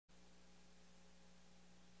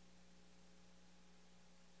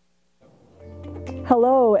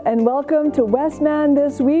Hello and welcome to Westman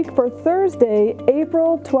This Week for Thursday,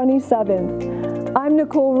 April 27th. I'm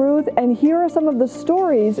Nicole Ruth and here are some of the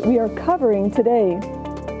stories we are covering today.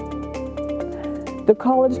 The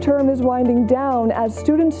college term is winding down as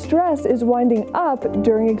student stress is winding up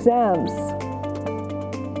during exams.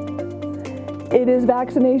 It is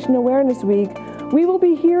Vaccination Awareness Week. We will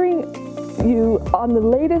be hearing you on the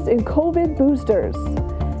latest in COVID boosters.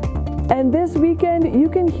 And this weekend, you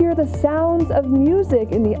can hear the sounds of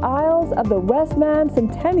music in the aisles of the Westman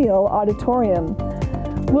Centennial Auditorium.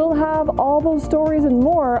 We'll have all those stories and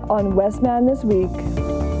more on Westman This Week.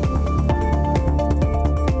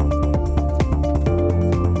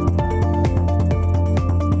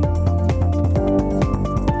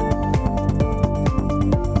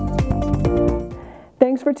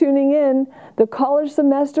 Thanks for tuning in. The college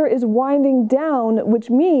semester is winding down, which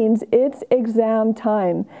means it's exam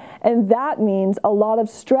time. And that means a lot of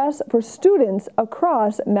stress for students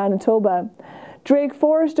across Manitoba. Drake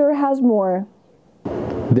Forrester has more.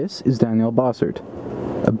 This is Danielle Bossert,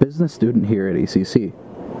 a business student here at ACC.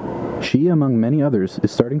 She, among many others,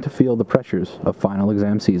 is starting to feel the pressures of final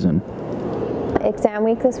exam season. Exam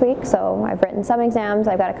week this week, so I've written some exams.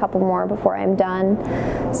 I've got a couple more before I'm done.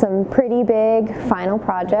 Some pretty big final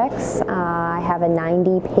projects. I have a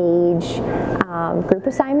 90-page group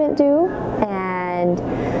assignment due, and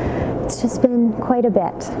it's just been quite a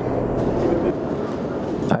bit.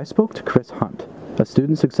 I spoke to Chris Hunt, a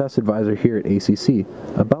student success advisor here at ACC,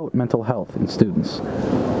 about mental health in students.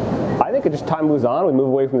 I think as time moves on, we move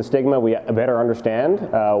away from the stigma, we better understand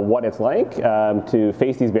what it's like to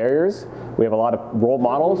face these barriers. We have a lot of role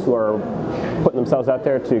models who are putting themselves out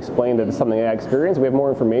there to explain that it's something I experienced. We have more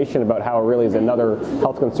information about how it really is another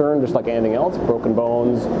health concern, just like anything else, broken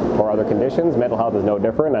bones or other conditions. Mental health is no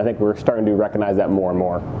different. I think we're starting to recognize that more and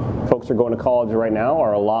more. Folks who are going to college right now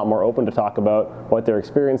are a lot more open to talk about what they're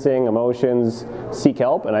experiencing, emotions, seek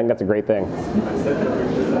help, and I think that's a great thing.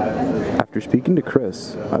 After speaking to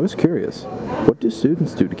Chris, I was curious, what do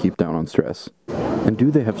students do to keep down on stress? And do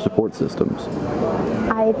they have support systems?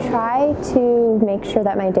 I try to make sure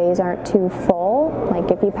that my days aren't too full.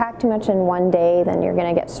 Like if you pack too much in one day, then you're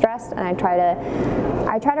going to get stressed, and I try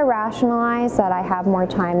to rationalize that I have more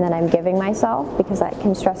time than I'm giving myself, because that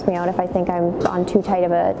can stress me out if I think I'm on too tight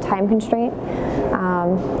of a time constraint.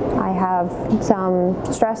 I have some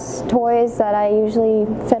stress toys that I usually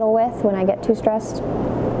fiddle with when I get too stressed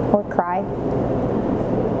or cry.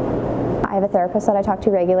 I have a therapist that I talk to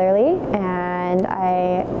regularly, and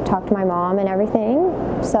I talk to my mom and everything.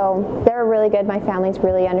 So they're really good. My family's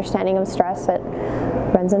really understanding of stress. It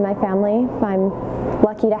runs in my family. I'm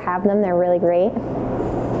lucky to have them. They're really great.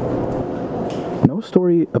 No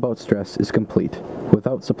story about stress is complete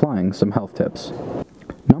without supplying some health tips.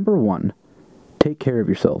 Number 1, take care of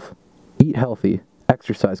yourself. Eat healthy,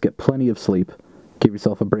 exercise, get plenty of sleep. Give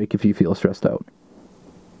yourself a break if you feel stressed out.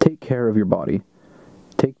 Take care of your body.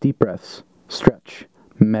 Take deep breaths, stretch,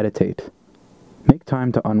 meditate. Make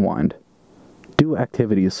time to unwind. Do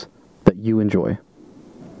activities that you enjoy.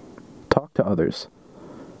 Talk to others.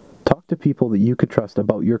 Talk to people that you could trust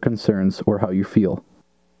about your concerns or how you feel.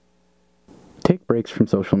 Take breaks from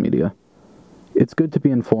social media. It's good to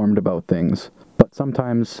be informed about things, but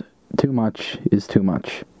sometimes too much is too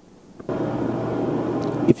much.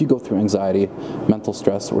 If you go through anxiety, mental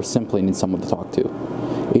stress, or simply need someone to talk to,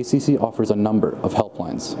 ACC offers a number of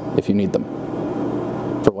helplines if you need them.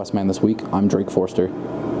 For Westman This Week, I'm Drake Forrester.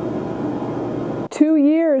 2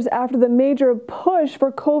 years after the major push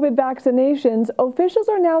for COVID vaccinations, officials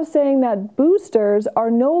are now saying that boosters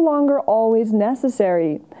are no longer always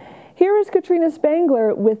necessary. Here is Katrina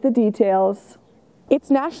Spangler with the details. It's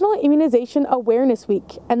National Immunization Awareness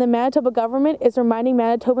Week, and the Manitoba government is reminding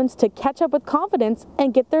Manitobans to catch up with confidence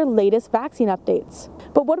and get their latest vaccine updates.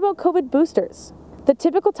 But what about COVID boosters? The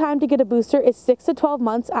typical time to get a booster is 6 to 12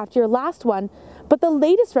 months after your last one, but the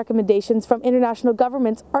latest recommendations from international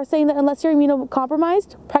governments are saying that unless you're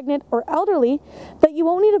immunocompromised, pregnant, or elderly, that you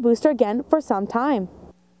won't need a booster again for some time.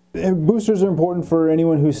 Boosters are important for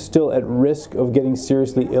anyone who's still at risk of getting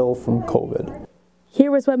seriously ill from COVID.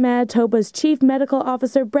 Here was what Manitoba's Chief Medical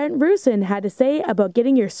Officer Brent Rusin had to say about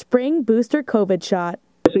getting your spring booster COVID shot.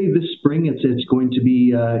 I say this spring it's going to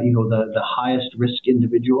be the highest risk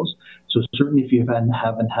individuals. So certainly if you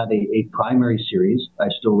haven't had a primary series, I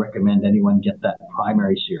still recommend anyone get that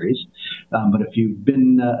primary series. But if you've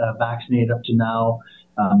been vaccinated up to now,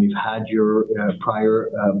 you've had your prior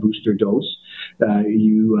booster dose,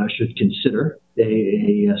 you should consider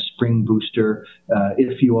a spring booster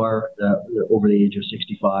if you are over the age of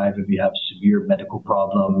 65, if you have severe medical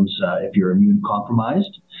problems, if you're immune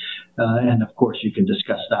compromised. And of course, you can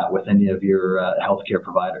discuss that with any of your healthcare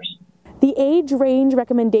providers. The age range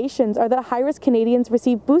recommendations are that high-risk Canadians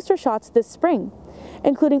receive booster shots this spring,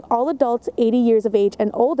 including all adults 80 years of age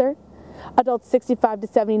and older, adults 65 to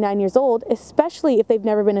 79 years old, especially if they've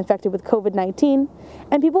never been infected with COVID-19,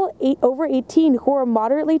 and people over 18 who are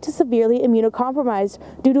moderately to severely immunocompromised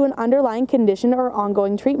due to an underlying condition or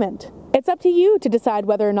ongoing treatment. It's up to you to decide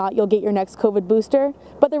whether or not you'll get your next COVID booster,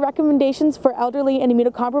 but the recommendations for elderly and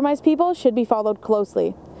immunocompromised people should be followed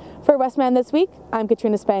closely. For Westman This Week, I'm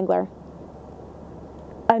Katrina Spangler.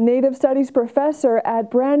 A Native Studies professor at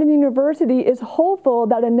Brandon University is hopeful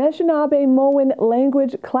that Anishinaabe-Moan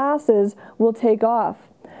language classes will take off.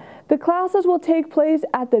 The classes will take place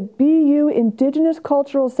at the BU Indigenous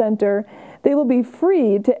Cultural Center. They will be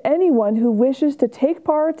free to anyone who wishes to take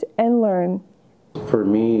part and learn. For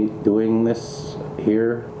me, doing this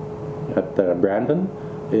here at Brandon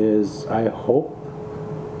is, I hope,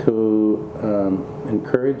 to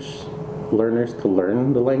encourage learners to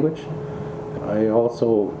learn the language. I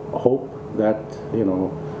also hope that,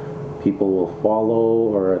 people will follow,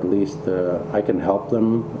 or at least I can help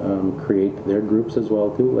them create their groups as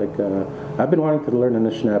well too. Like I've been wanting to learn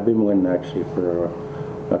Anishinaabe-Moan actually for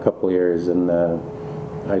a couple of years, and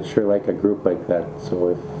I'd sure like a group like that. So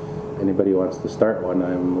if anybody wants to start one,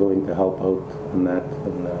 I'm willing to help out in that,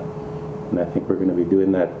 and I think we're going to be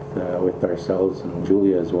doing that with ourselves and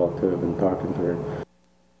Julia as well too. I've been talking to her.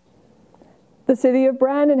 The City of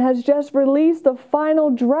Brandon has just released the final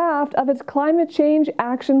draft of its Climate Change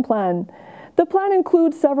Action Plan. The plan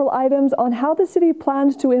includes several items on how the city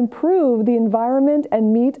plans to improve the environment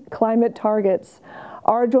and meet climate targets.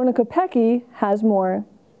 Our Jonah Kopecki has more.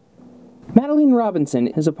 Madeline Robinson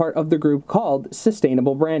is a part of the group called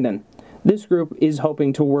Sustainable Brandon. This group is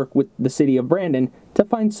hoping to work with the City of Brandon to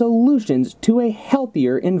find solutions to a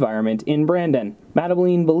healthier environment in Brandon.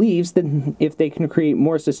 Madeline believes that if they can create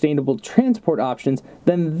more sustainable transport options,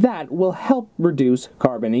 then that will help reduce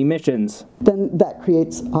carbon emissions. Then that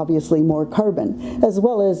creates obviously more carbon, as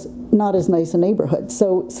well as not as nice a neighborhood.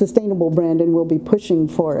 So Sustainable Brandon will be pushing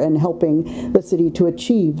for and helping the city to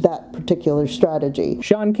achieve that particular strategy.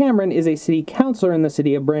 Sean Cameron is a city councillor in the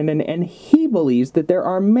City of Brandon, and he believes that there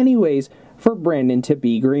are many ways for Brandon to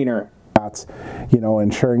be greener. That's,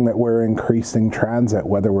 ensuring that we're increasing transit,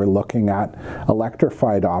 whether we're looking at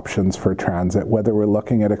electrified options for transit, whether we're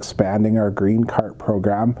looking at expanding our green cart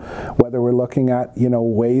program, whether we're looking at,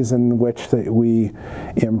 ways in which that we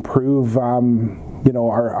improve,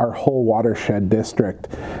 our whole watershed district.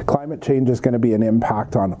 Climate change is going to be an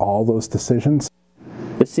impact on all those decisions.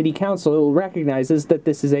 The City Council recognizes that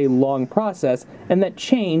this is a long process and that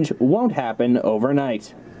change won't happen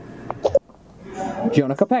overnight.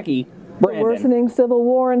 Jonah Kopecki, Brandon. The worsening civil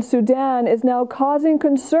war in Sudan is now causing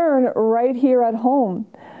concern right here at home.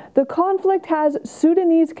 The conflict has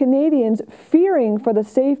Sudanese Canadians fearing for the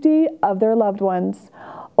safety of their loved ones.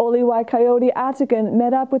 Oliwai Coyote Atikan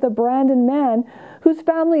met up with a Brandon man whose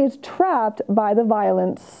family is trapped by the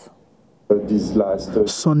violence.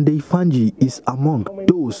 Sunday Fanji is among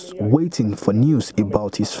those waiting for news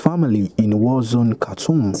about his family in war-zone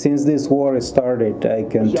Khartoum. Since this war started, I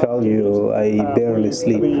can tell you I barely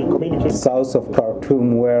sleep. South of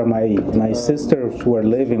Khartoum, where my sisters were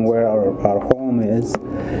living, where our home is,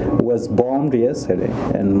 was bombed yesterday,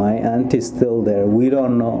 and my aunt is still there. We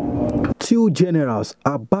don't know. Two generals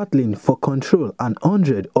are battling for control and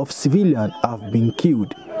 100 of civilians have been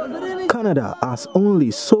killed. Canada has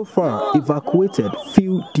only so far evacuated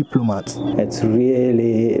few diplomats. It's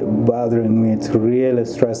really bothering me. It's really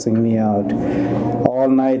stressing me out. All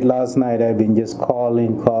night last night I've been just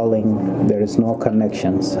calling. There is no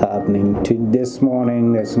connections happening. To this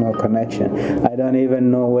morning there's no connection. I don't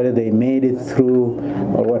even know whether they made it through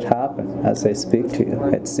or what happened as I speak to you.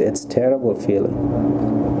 It's terrible feeling.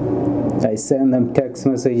 I send them text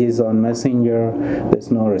messages on Messenger.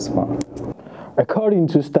 There's no response. According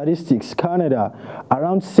to statistics Canada,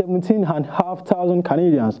 around 17,500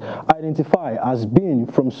 Canadians identify as being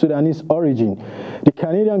from Sudanese origin. The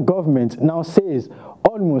Canadian government now says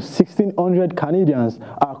almost 1,600 Canadians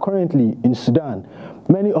are currently in Sudan.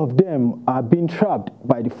 Many of them are being trapped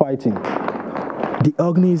by the fighting. The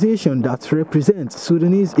organization that represents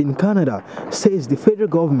Sudanese in Canada says the federal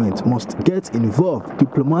government must get involved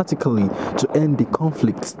diplomatically to end the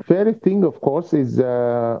conflict. Fair thing, of course, is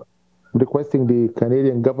requesting the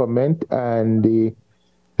Canadian government and the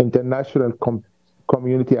international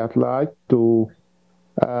community at large to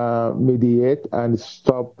mediate and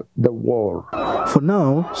stop the war. For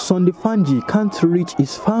now, Sunday Fanji can't reach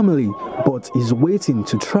his family, but is waiting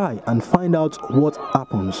to try and find out what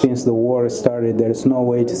happens. Since the war started, there's no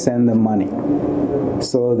way to send them money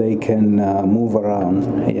so they can move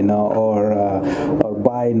around, you know, or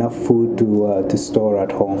buy enough food to store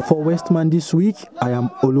at home. For Westman this week, I am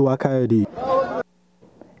Oluwakayode.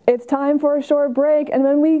 It's time for a short break, and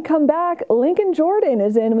when we come back, Lincoln Jordan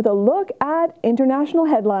is in with a look at international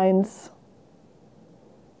headlines.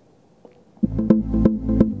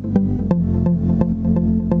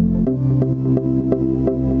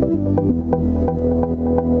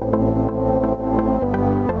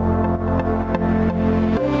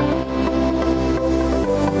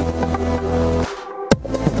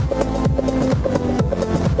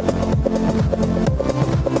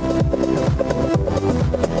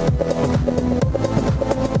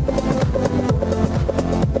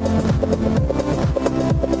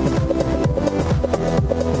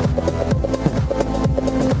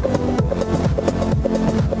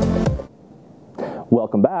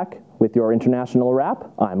 Welcome back. With your international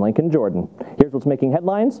wrap, I'm Lincoln Jordan. Here's what's making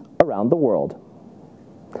headlines around the world.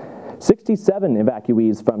 67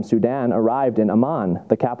 evacuees from Sudan arrived in Amman,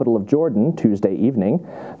 the capital of Jordan, Tuesday evening.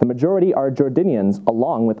 The majority are Jordanians,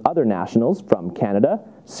 along with other nationals from Canada,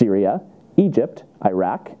 Syria, Egypt,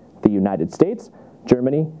 Iraq, the United States,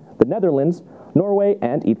 Germany, the Netherlands, Norway,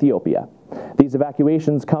 and Ethiopia. These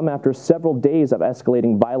evacuations come after several days of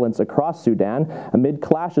escalating violence across Sudan amid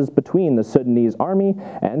clashes between the Sudanese army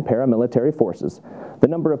and paramilitary forces. The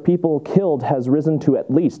number of people killed has risen to at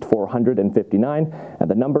least 459, and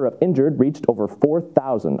the number of injured reached over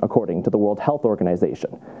 4,000, according to the World Health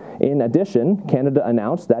Organization. In addition, Canada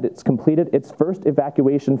announced that it's completed its first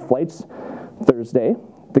evacuation flights Thursday.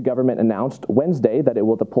 The government announced Wednesday that it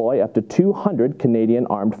will deploy up to 200 Canadian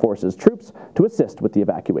Armed Forces troops to assist with the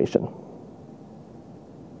evacuation.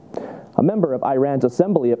 A member of Iran's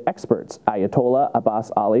Assembly of Experts, Ayatollah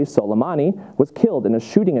Abbas Ali Soleimani, was killed in a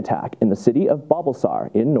shooting attack in the city of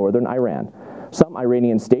Babelsar in northern Iran. Some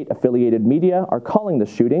Iranian state-affiliated media are calling the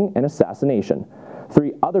shooting an assassination.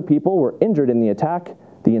 3 other people were injured in the attack.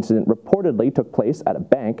 The incident reportedly took place at a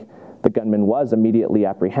bank. The gunman was immediately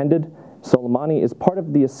apprehended. Soleimani is part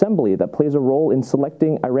of the assembly that plays a role in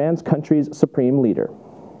selecting Iran's country's supreme leader.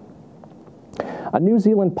 A New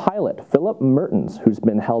Zealand pilot, Philip Mertens, who's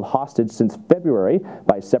been held hostage since February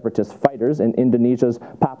by separatist fighters in Indonesia's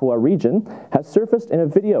Papua region, has surfaced in a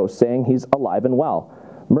video saying he's alive and well.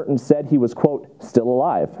 Mertens said he was, quote, still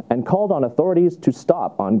alive, and called on authorities to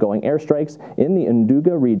stop ongoing airstrikes in the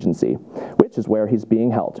Nduga Regency, which is where he's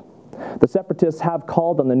being held. The separatists have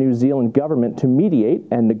called on the New Zealand government to mediate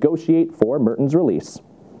and negotiate for Mertens' release.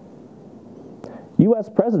 U.S.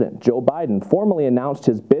 President Joe Biden formally announced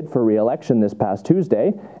his bid for re-election this past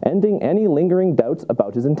Tuesday, ending any lingering doubts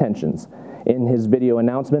about his intentions. In his video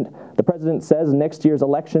announcement, the president says next year's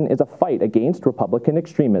election is a fight against Republican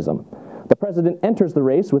extremism. The president enters the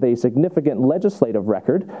race with a significant legislative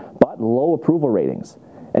record, but low approval ratings.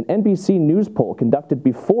 An NBC News poll conducted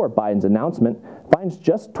before Biden's announcement finds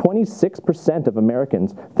just 26% of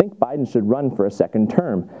Americans think Biden should run for a second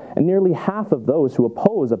term, and nearly half of those who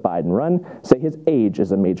oppose a Biden run say his age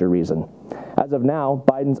is a major reason. As of now,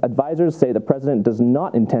 Biden's advisors say the president does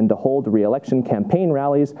not intend to hold re-election campaign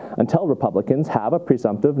rallies until Republicans have a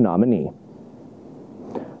presumptive nominee.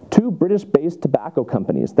 2 British-based tobacco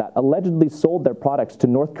companies that allegedly sold their products to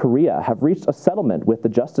North Korea have reached a settlement with the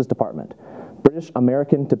Justice Department. British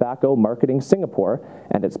American Tobacco Marketing Singapore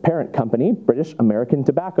and its parent company, British American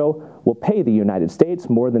Tobacco, will pay the United States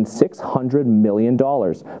more than $600 million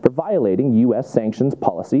for violating U.S. sanctions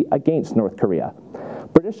policy against North Korea.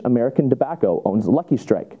 British American Tobacco owns Lucky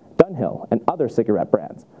Strike, Dunhill, and other cigarette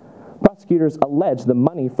brands. Prosecutors allege the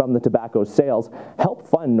money from the tobacco sales helped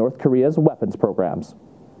fund North Korea's weapons programs.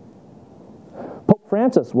 Pope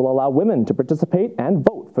Francis will allow women to participate and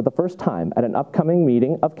vote for the first time at an upcoming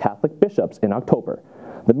meeting of Catholic bishops in October.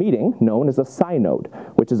 The meeting, known as a synod,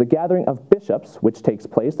 which is a gathering of bishops which takes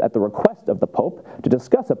place at the request of the Pope to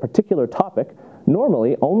discuss a particular topic,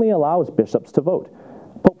 normally only allows bishops to vote.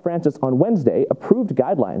 Pope Francis on Wednesday approved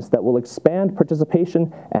guidelines that will expand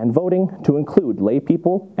participation and voting to include lay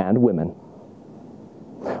people and women.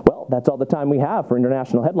 Well, that's all the time we have for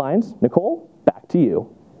international headlines. Nicole, back to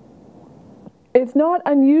you. It's not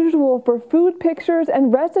unusual for food pictures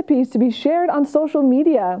and recipes to be shared on social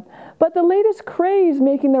media, but the latest craze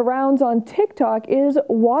making the rounds on TikTok is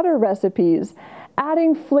water recipes,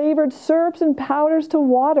 adding flavored syrups and powders to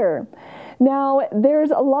water. Now, there's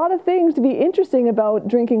a lot of things to be interesting about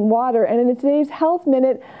drinking water, and in today's Health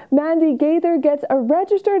Minute, Mandy Gaither gets a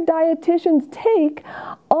registered dietitian's take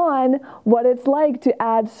on what it's like to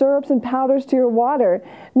add syrups and powders to your water.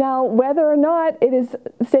 Now, whether or not it is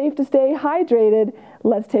safe to stay hydrated,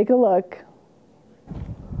 let's take a look.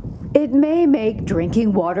 It may make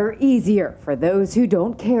drinking water easier for those who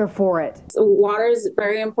don't care for it. So water is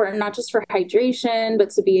very important, not just for hydration, but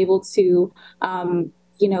to be able to,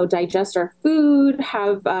 digest our food,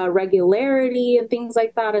 have regularity and things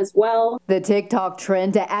like that as well. The TikTok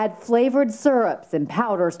trend to add flavored syrups and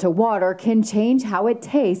powders to water can change how it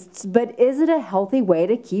tastes, but is it a healthy way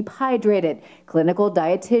to keep hydrated? Clinical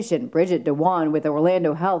dietitian Bridget Dewan with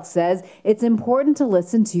Orlando Health says it's important to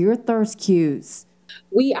listen to your thirst cues.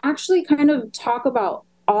 We actually kind of talk about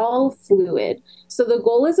all fluid. So the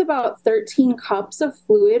goal is about 13 cups of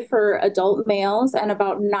fluid for adult males and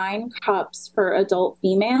about 9 cups for adult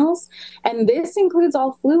females. And this includes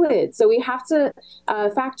all fluid. So we have to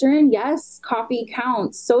factor in, yes, coffee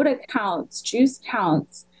counts, soda counts, juice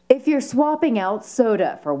counts. If you're swapping out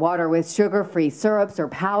soda for water with sugar-free syrups or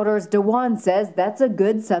powders, Dewan says that's a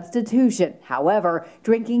good substitution. However,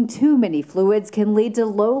 drinking too many fluids can lead to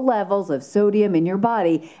low levels of sodium in your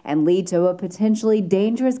body and lead to a potentially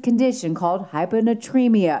dangerous condition called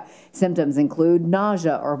hyponatremia. Symptoms include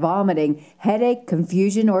nausea or vomiting, headache,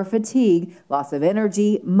 confusion or fatigue, loss of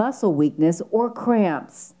energy, muscle weakness, or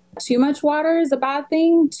cramps. Too much water is a bad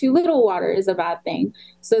thing. Too little water is a bad thing.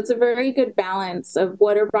 So it's a very good balance of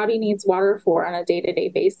what our body needs water for on a day-to-day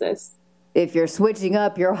basis. If you're switching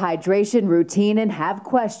up your hydration routine and have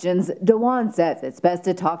questions, Dewan says it's best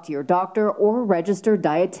to talk to your doctor or registered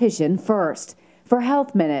dietitian first. For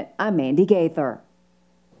Health Minute, I'm Mandy Gaither.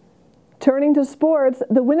 Turning to sports,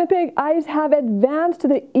 the Winnipeg Ice have advanced to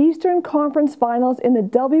the Eastern Conference Finals in the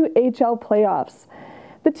WHL playoffs.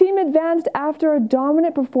 The team advanced after a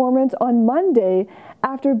dominant performance on Monday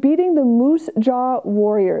after beating the Moose Jaw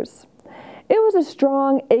Warriors. It was a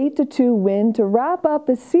strong 8-2 win to wrap up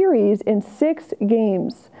the series in 6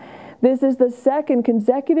 games. This is the second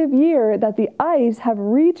consecutive year that the Ice have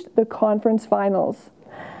reached the conference finals.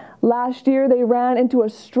 Last year, they ran into a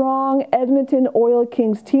strong Edmonton Oil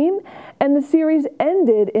Kings team, and the series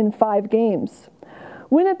ended in 5 games.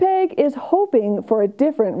 Winnipeg is hoping for a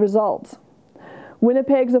different result.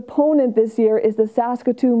 Winnipeg's opponent this year is the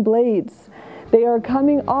Saskatoon Blades. They are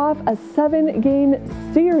coming off a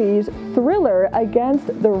 7-game series thriller against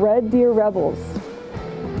the Red Deer Rebels.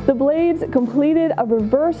 The Blades completed a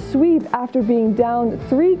reverse sweep after being down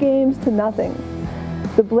 3-0.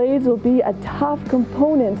 The Blades will be a tough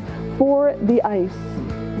component for the Ice.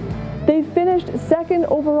 They finished second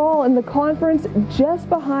overall in the conference, just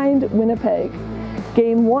behind Winnipeg.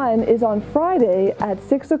 Game 1 is on Friday at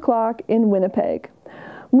 6 o'clock in Winnipeg.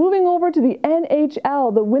 Moving over to the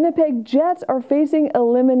NHL, the Winnipeg Jets are facing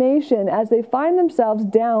elimination as they find themselves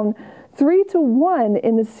down 3-1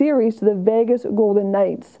 in the series to the Vegas Golden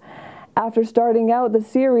Knights. After starting out the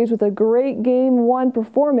series with a great Game 1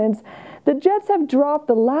 performance, the Jets have dropped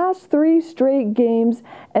the last 3 straight games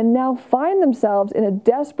and now find themselves in a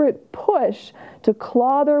desperate push to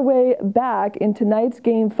claw their way back in tonight's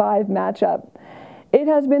Game 5 matchup. It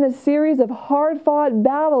has been a series of hard-fought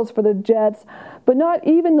battles for the Jets, but not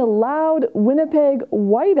even the loud Winnipeg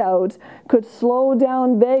whiteout could slow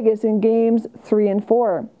down Vegas in Games 3 and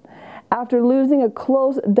 4. After losing a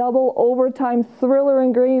close double overtime thriller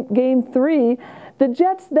in Game 3, the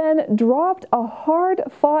Jets then dropped a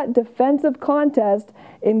hard-fought defensive contest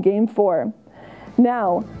in Game 4.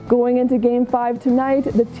 Now, going into Game 5 tonight,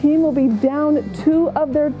 the team will be down 2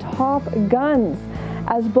 of their top guns,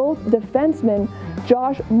 as both defensemen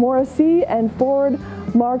Josh Morrissey and forward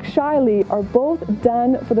Mark Shiley are both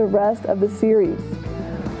done for the rest of the series.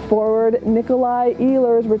 Forward Nikolai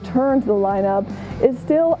Ehlers' return to the lineup is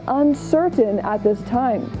still uncertain at this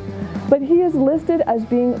time, but he is listed as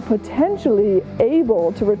being potentially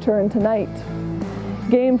able to return tonight.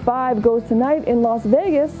 Game 5 goes tonight in Las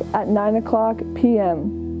Vegas at 9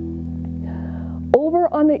 p.m.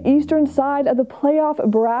 Over on the eastern side of the playoff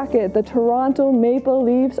bracket, the Toronto Maple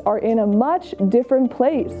Leafs are in a much different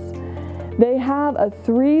place. They have a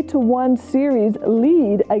 3-1 series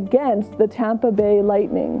lead against the Tampa Bay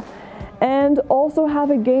Lightning and also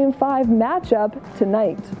have a Game 5 matchup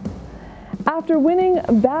tonight. After winning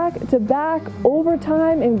back-to-back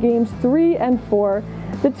overtime in Games 3 and 4,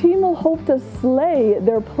 the team will hope to slay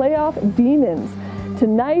their playoff demons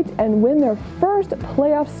tonight and win their first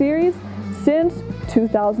playoff series since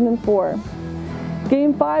 2004.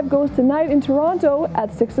 Game 5 goes tonight in Toronto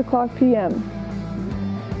at 6 p.m.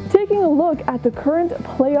 Taking taking a look at the current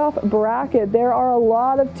playoff bracket, there are a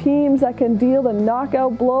lot of teams that can deal the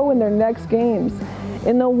knockout blow in their next games.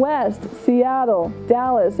 In the West, Seattle,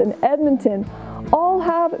 Dallas, and Edmonton all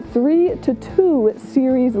have 3-2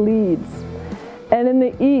 series leads. And in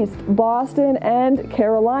the East, Boston and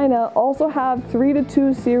Carolina also have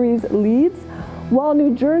 3-2 series leads, while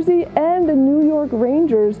New Jersey and the New York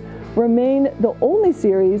Rangers remain the only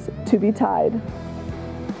series to be tied.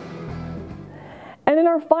 And in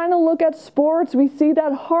our final look at sports, we see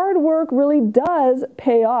that hard work really does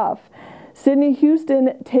pay off. Sydney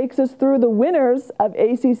Houston takes us through the winners of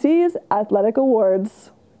ACC's athletic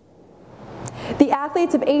awards. The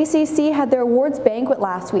athletes of ACC had their awards banquet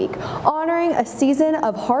last week, honoring a season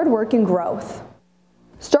of hard work and growth.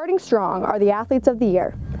 Starting strong are the athletes of the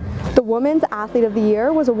year. The Women's Athlete of the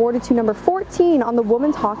Year was awarded to number 14 on the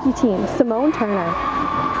women's hockey team, Simone Turner.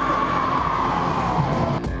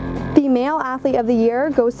 The Male Athlete of the Year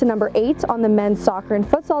goes to number 8 on the men's soccer and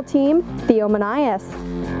futsal team, Theo Manias.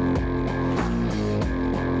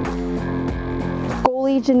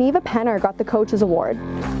 Goalie Geneva Penner got the Coach's Award.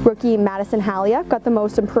 Rookie Madison Halia got the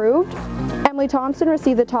Most Improved. Emily Thompson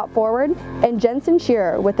received the Top Forward, and Jensen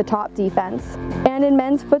Shearer with the Top Defense. And in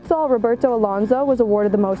men's futsal, Roberto Alonso was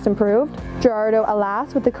awarded the Most Improved, Gerardo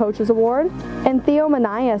Alas with the Coach's Award, and Theo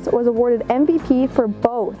Manias was awarded MVP for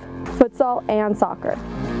both futsal and soccer.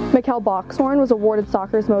 Mikkel Boxhorn was awarded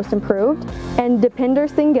Soccer's Most Improved, and Dipinder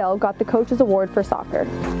Singhil got the Coach's Award for soccer.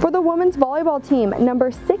 For the women's volleyball team,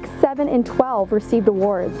 number 6, 7, and 12 received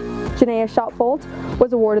awards. Janaea Shotbolt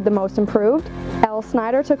was awarded the Most Improved, Elle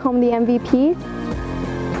Snyder took home the MVP,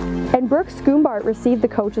 and Brooke Schoombart received the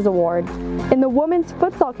Coach's Award. In the women's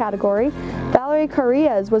futsal category, Valerie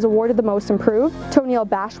Carillas was awarded the Most Improved, Toniel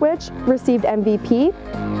Bashwich received MVP,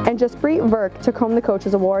 and Jasprit Verk took home the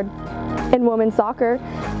Coach's Award. In women's soccer,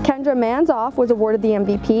 Kendra Manzoff was awarded the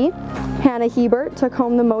MVP, Hannah Hebert took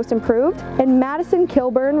home the Most Improved, and Madison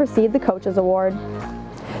Kilburn received the Coach's Award.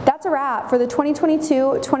 That's a wrap for the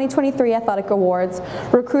 2022-2023 Athletic Awards.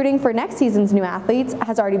 Recruiting for next season's new athletes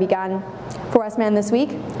has already begun. For Westman This Week,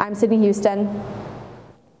 I'm Sydney Houston.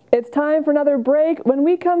 It's time for another break. When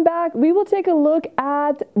we come back, we will take a look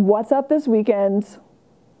at what's up this weekend.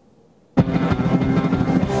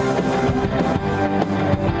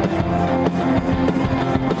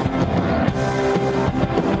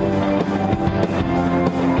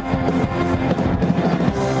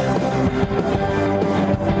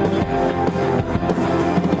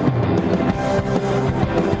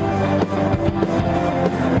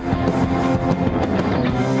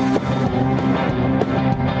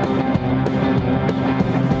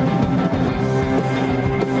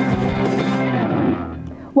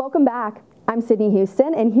 Welcome back. I'm Sydney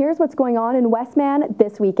Houston, and here's what's going on in Westman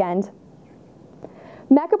this weekend.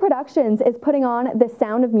 Mecca Productions is putting on The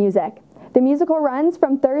Sound of Music. The musical runs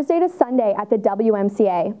from Thursday to Sunday at the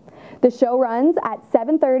WMCA. The show runs at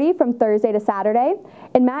 7:30 from Thursday to Saturday,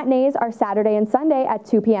 and matinees are Saturday and Sunday at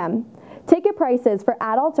 2 p.m. Ticket prices for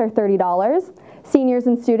adults are $30, seniors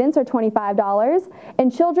and students are $25,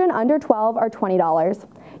 and children under 12 are $20.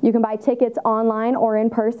 You can buy tickets online or in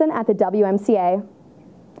person at the WMCA.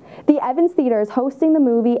 The Evans Theater is hosting the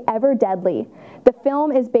movie Ever Deadly. The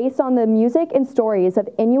film is based on the music and stories of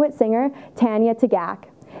Inuit singer Tanya Tagaq.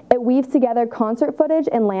 It weaves together concert footage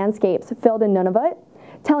and landscapes filmed in Nunavut,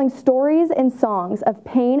 telling stories and songs of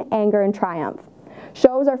pain, anger, and triumph.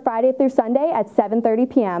 Shows are Friday through Sunday at 7:30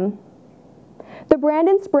 p.m. The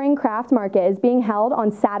Brandon Spring Craft Market is being held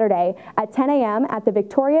on Saturday at 10 a.m. at the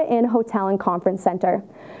Victoria Inn Hotel and Conference Center.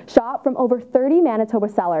 Shop from over 30 Manitoba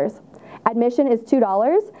sellers. Admission is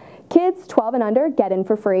 $2. Kids 12 and under get in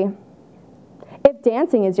for free. If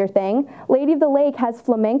dancing is your thing, Lady of the Lake has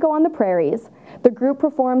Flamenco on the Prairies. The group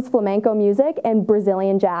performs flamenco music and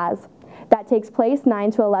Brazilian jazz. That takes place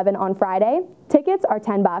 9 to 11 on Friday. Tickets are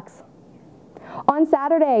 $10. On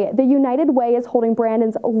Saturday, the United Way is holding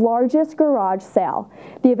Brandon's largest garage sale.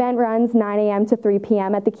 The event runs 9 a.m. to 3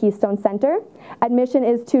 p.m. at the Keystone Center. Admission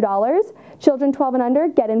is $2. Children 12 and under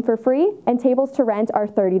get in for free, and tables to rent are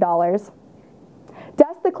 $30.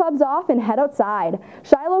 Dust the clubs off and head outside.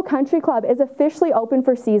 Shiloh Country Club is officially open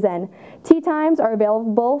for season. Tea times are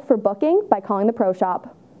available for booking by calling the Pro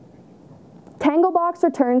Shop. Tangle Box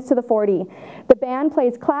returns to the 40. The band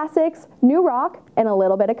plays classics, new rock, and a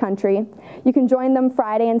little bit of country. You can join them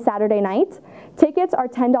Friday and Saturday night. Tickets are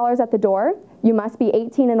 $10 at the door. You must be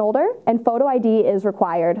 18 and older, and photo ID is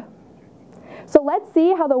required. So let's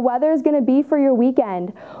see how the weather is going to be for your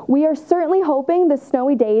weekend. We are certainly hoping the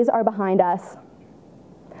snowy days are behind us.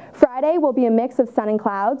 Friday will be a mix of sun and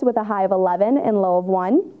clouds with a high of 11 and low of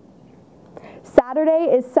 1.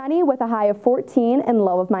 Saturday is sunny with a high of 14 and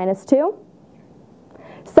low of -2.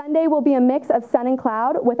 Sunday will be a mix of sun and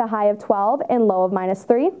cloud with a high of 12 and low of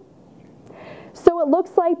 -3. So it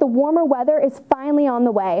looks like the warmer weather is finally on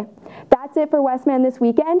the way. That's it for Westman this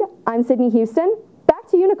weekend. I'm Sydney Houston. Back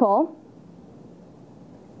to you, Nicole.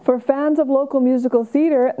 For fans of local musical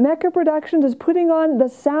theatre, Mecca Productions is putting on The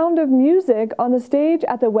Sound of Music on the stage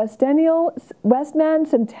at the Westman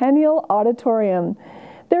Centennial Auditorium.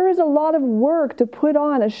 There is a lot of work to put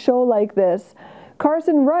on a show like this.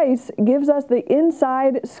 Carson Rice gives us the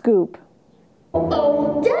inside scoop.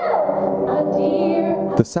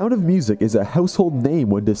 The Sound of Music is a household name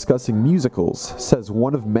when discussing musicals, says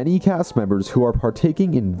one of many cast members who are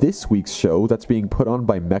partaking in this week's show that's being put on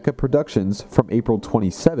by Mecca Productions from April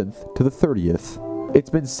 27th to the 30th. It's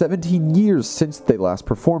been 17 years since they last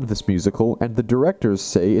performed this musical, and the directors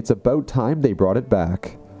say it's about time they brought it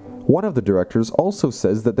back. One of the directors also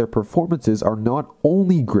says that their performances are not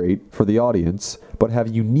only great for the audience, but have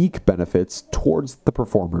unique benefits towards the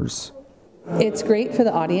performers. It's great for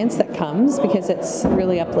the audience that comes because it's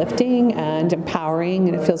really uplifting and empowering,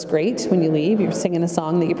 and it feels great when you leave. You're singing a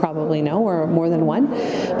song that you probably know, or more than one,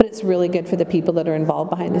 but it's really good for the people that are involved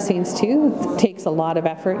behind the scenes too. It takes a lot of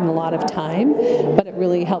effort and a lot of time, but it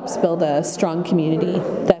really helps build a strong community,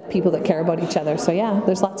 that people that care about each other. So yeah,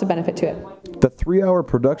 there's lots of benefit to it. The 3-hour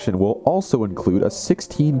production will also include a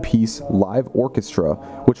 16-piece live orchestra,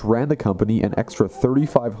 which ran the company an extra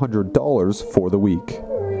 $3,500 for the week.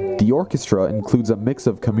 The orchestra includes a mix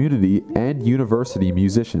of community and university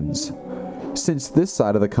musicians. Since this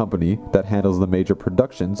side of the company that handles the major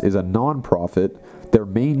productions is a non-profit, their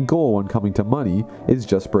main goal when coming to money is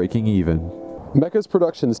just breaking even. Mecca's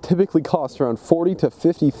productions typically cost around $40,000 to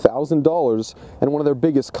 $50,000, and one of their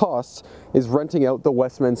biggest costs is renting out the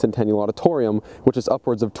Westman Centennial Auditorium, which is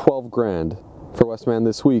upwards of $12 grand. For Westman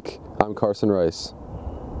This Week, I'm Carson Rice.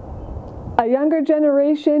 A younger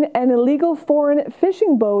generation and illegal foreign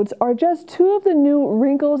fishing boats are just two of the new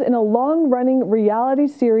wrinkles in a long-running reality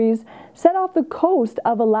series set off the coast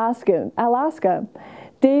of Alaska.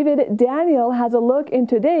 David Daniel has a look in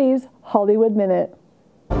today's Hollywood Minute.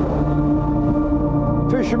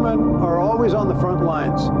 Fishermen are always on the front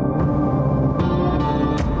lines.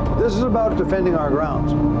 This is about defending our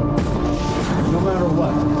grounds, no matter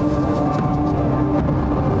what.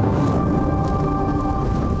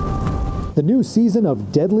 The new season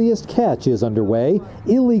of Deadliest Catch is underway.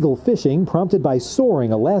 Illegal fishing prompted by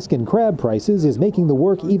soaring Alaskan crab prices is making the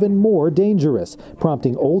work even more dangerous,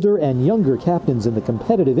 prompting older and younger captains in the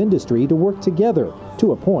competitive industry to work together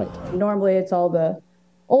to a point. Normally it's all the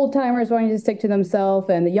old timers wanting to stick to themselves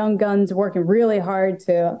and the young guns working really hard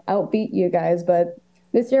to outbeat you guys, but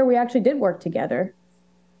this year we actually did work together.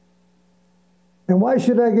 And why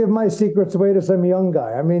should I give my secrets away to some young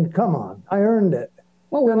guy? I mean, come on, I earned it.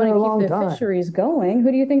 Well, we want to keep the fisheries going.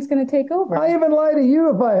 Who do you think's going to take over? I even lie to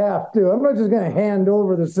you if I have to. I'm not just going to hand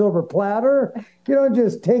over the silver platter. You don't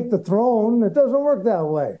just take the throne. It doesn't work that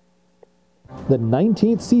way. The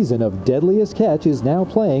 19th season of Deadliest Catch is now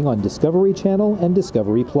playing on Discovery Channel and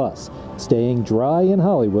Discovery Plus. Staying dry in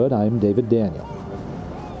Hollywood, I'm David Daniel.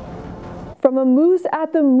 From a moose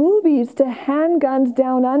at the movies to handguns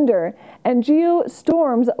down under and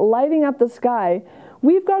geostorms lighting up the sky,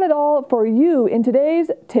 we've got it all for you in today's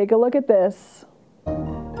Take a Look at This.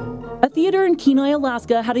 A theater in Kenai,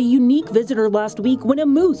 Alaska had a unique visitor last week when a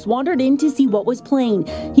moose wandered in to see what was playing.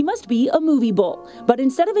 He must be a movie bull, but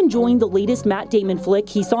instead of enjoying the latest Matt Damon flick,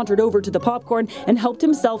 he sauntered over to the popcorn and helped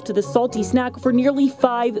himself to the salty snack for nearly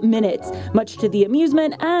 5 minutes, much to the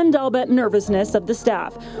amusement and I'll bet nervousness of the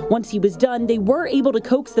staff. Once he was done, they were able to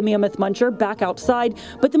coax the mammoth muncher back outside,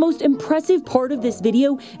 but the most impressive part of this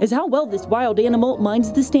video is how well this wild animal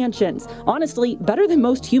minds the stanchions. Honestly, better than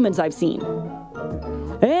most humans I've seen.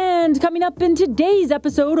 And coming up in today's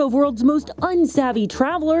episode of World's Most Unsavvy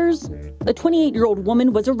Travelers, a 28-year-old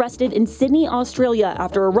woman was arrested in Sydney, Australia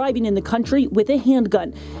after arriving in the country with a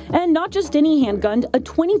handgun. And not just any handgun, a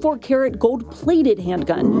 24-karat gold-plated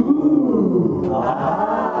handgun.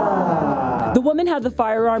 The woman had the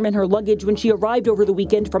firearm in her luggage when she arrived over the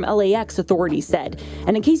weekend from LAX, authorities said.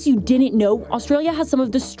 And in case you didn't know, Australia has some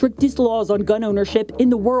of the strictest laws on gun ownership in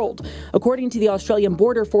the world. According to the Australian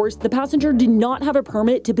Border Force, the passenger did not have a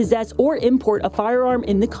permit to possess or import a firearm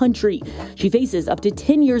in the country. She faces up to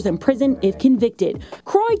 10 years in prison if convicted.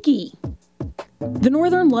 Crikey! The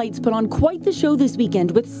Northern Lights put on quite the show this weekend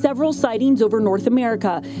with several sightings over North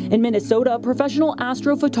America. In Minnesota, professional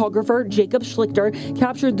astrophotographer Jacob Schlichter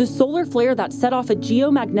captured the solar flare that set off a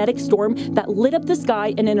geomagnetic storm that lit up the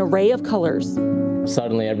sky in an array of colors.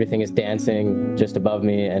 suddenly everything is dancing just above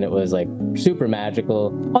me, and it was like super magical.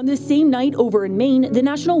 On this same night over in Maine, the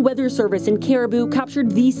National Weather Service in Caribou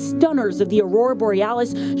captured these stunners of the aurora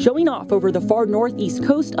borealis showing off over the far northeast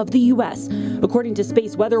coast of the U.S. According to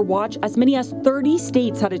Space Weather Watch, as many as 30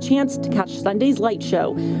 states had a chance to catch Sunday's light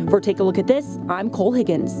show. For Take a Look at This, I'm Cole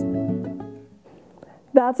Higgins.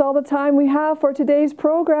 That's all the time we have for today's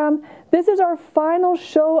program. This is our final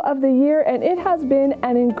show of the year, and it has been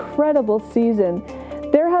an incredible season.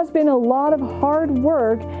 There has been a lot of hard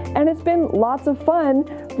work, and it's been lots of fun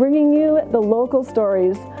bringing you the local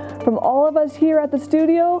stories. From all of us here at the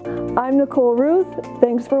studio, I'm Nicole Ruth.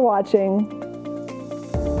 Thanks for watching.